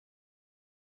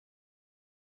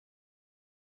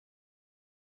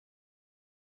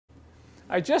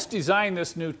I just designed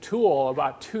this new tool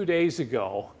about 2 days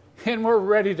ago, and we're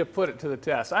ready to put it to the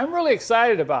test. I'm really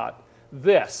excited about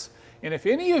this. And if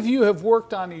any of you have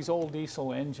worked on these old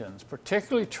diesel engines,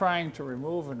 particularly trying to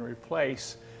remove and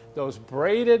replace those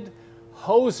braided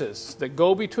hoses that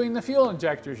go between the fuel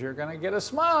injectors, you're going to get a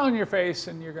smile on your face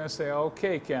and you're going to say,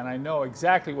 okay, Ken, I know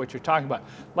exactly what you're talking about.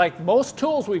 Like most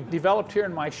tools we've developed here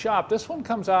in my shop, this one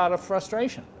comes out of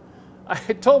frustration. I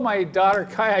told my daughter,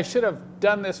 Kai, I should have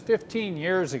done this 15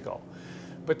 years ago.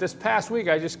 But this past week,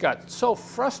 I just got so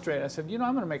frustrated. I said, you know,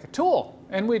 I'm going to make a tool.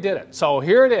 And we did it. So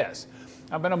here it is.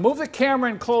 I'm going to move the camera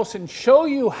in close and show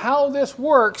you how this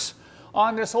works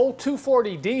on this old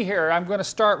 240D here. I'm going to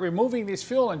start removing these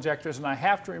fuel injectors, and I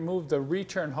have to remove the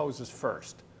return hoses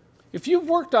first. If you've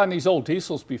worked on these old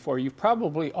diesels before, you've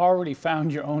probably already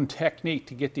found your own technique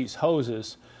to get these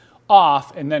hoses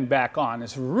off and then back on.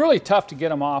 It's really tough to get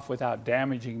them off without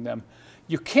damaging them.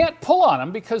 You can't pull on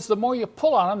them because the more you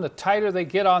pull on them, the tighter they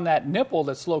get on that nipple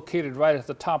that's located right at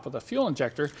the top of the fuel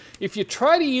injector. If you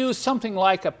try to use something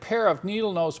like a pair of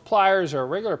needle nose pliers or a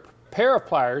regular pair of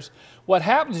pliers, what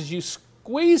happens is you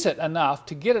squeeze it enough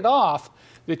to get it off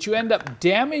that you end up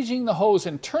damaging the hose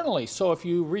internally. So if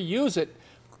you reuse it,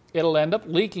 it'll end up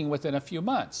leaking within a few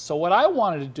months. So what I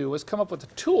wanted to do was come up with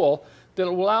a tool that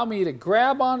will allow me to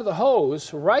grab onto the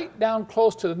hose right down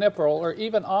close to the nipple or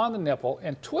even on the nipple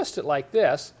and twist it like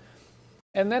this.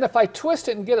 And then if I twist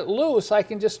it and get it loose, I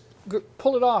can just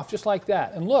pull it off just like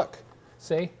that. And look,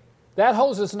 see, that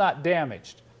hose is not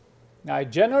damaged. Now, I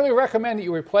generally recommend that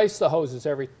you replace the hoses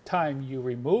every time you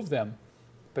remove them.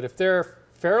 But if they're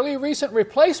fairly recent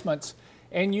replacements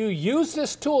and you use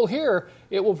this tool here,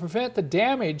 it will prevent the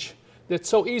damage that's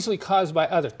so easily caused by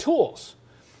other tools.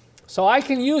 So I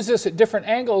can use this at different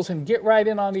angles and get right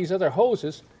in on these other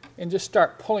hoses and just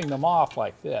start pulling them off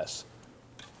like this.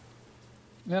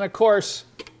 And then of course,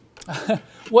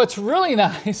 what's really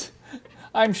nice,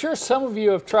 I'm sure some of you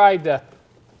have tried to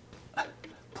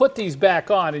put these back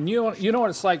on, and you know what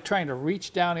it's like trying to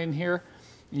reach down in here.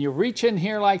 And you reach in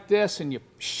here like this and you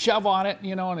shove on it,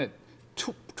 you know, and it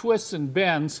twists and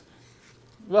bends.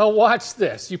 Well, watch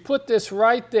this. You put this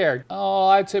right there, oh,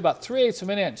 I'd say about 3/8 of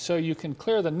an inch, so you can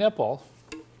clear the nipple.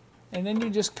 And then you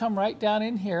just come right down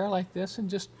in here like this and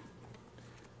just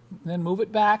then move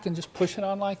it back and just push it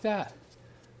on like that.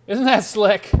 Isn't that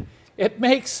slick? It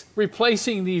makes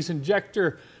replacing these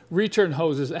injector return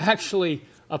hoses actually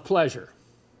a pleasure.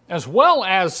 As well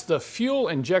as the fuel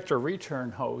injector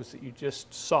return hose that you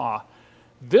just saw,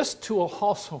 this tool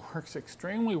also works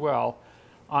extremely well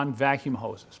on vacuum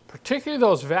hoses, particularly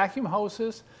those vacuum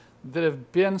hoses that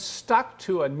have been stuck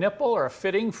to a nipple or a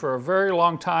fitting for a very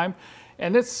long time.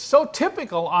 And it's so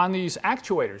typical on these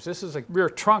actuators. This is a rear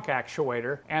trunk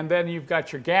actuator, and then you've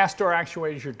got your gas door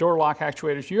actuators, your door lock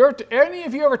actuators. Any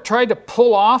of you ever tried to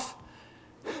pull off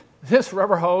this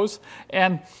rubber hose?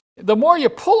 And the more you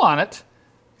pull on it,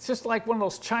 it's just like one of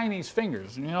those Chinese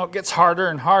fingers. You know, it gets harder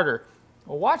and harder.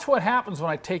 Well, watch what happens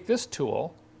when I take this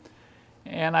tool,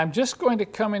 and I'm just going to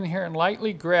come in here and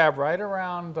lightly grab right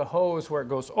around the hose where it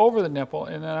goes over the nipple,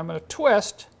 and then I'm going to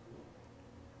twist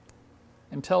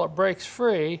until it breaks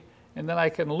free, and then I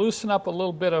can loosen up a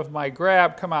little bit of my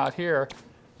grab, come out here,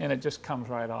 and it just comes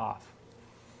right off.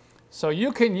 So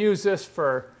you can use this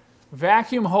for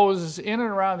vacuum hoses in and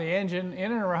around the engine,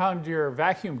 in and around your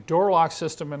vacuum door lock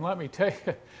system, and let me tell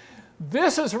you,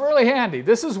 this is really handy.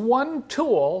 This is one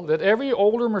tool that every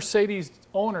older Mercedes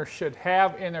owner should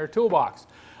have in their toolbox.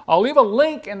 I'll leave a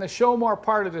link in the Show More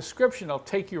part of the description. It'll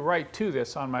take you right to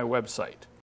this on my website.